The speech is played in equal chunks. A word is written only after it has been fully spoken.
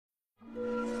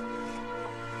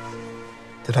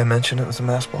Did I mention it was a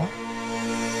mass ball?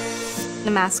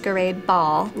 The masquerade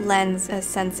ball lends a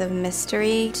sense of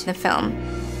mystery to the film.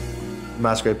 The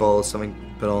masquerade ball is something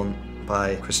put on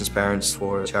by Christian's parents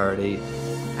for charity.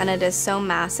 And it is so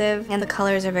massive, and the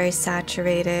colors are very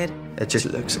saturated. It just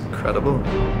looks incredible.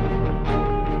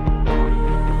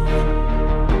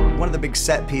 One of the big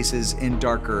set pieces in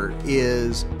Darker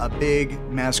is a big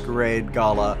masquerade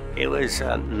gala. It was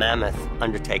a mammoth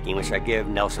undertaking, which I give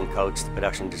Nelson Coates, the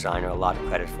production designer, a lot of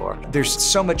credit for. There's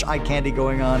so much eye candy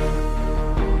going on.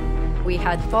 We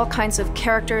had all kinds of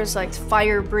characters like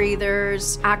fire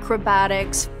breathers,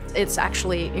 acrobatics. It's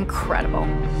actually incredible.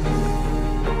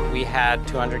 We had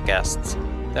 200 guests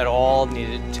that all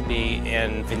needed to be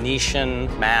in Venetian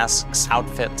masks,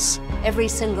 outfits. Every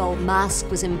single mask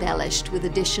was embellished with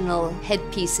additional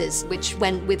headpieces, which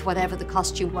went with whatever the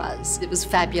costume was. It was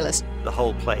fabulous. The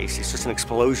whole place is just an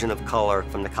explosion of color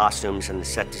from the costumes and the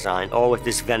set design, all with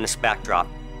this Venice backdrop.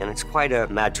 And it's quite a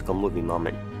magical movie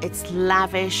moment. It's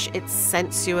lavish, it's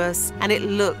sensuous, and it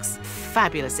looks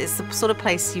fabulous. It's the sort of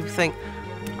place you think,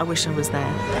 I wish I was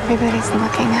there. Everybody's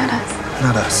looking at us.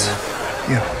 Not us.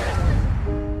 You.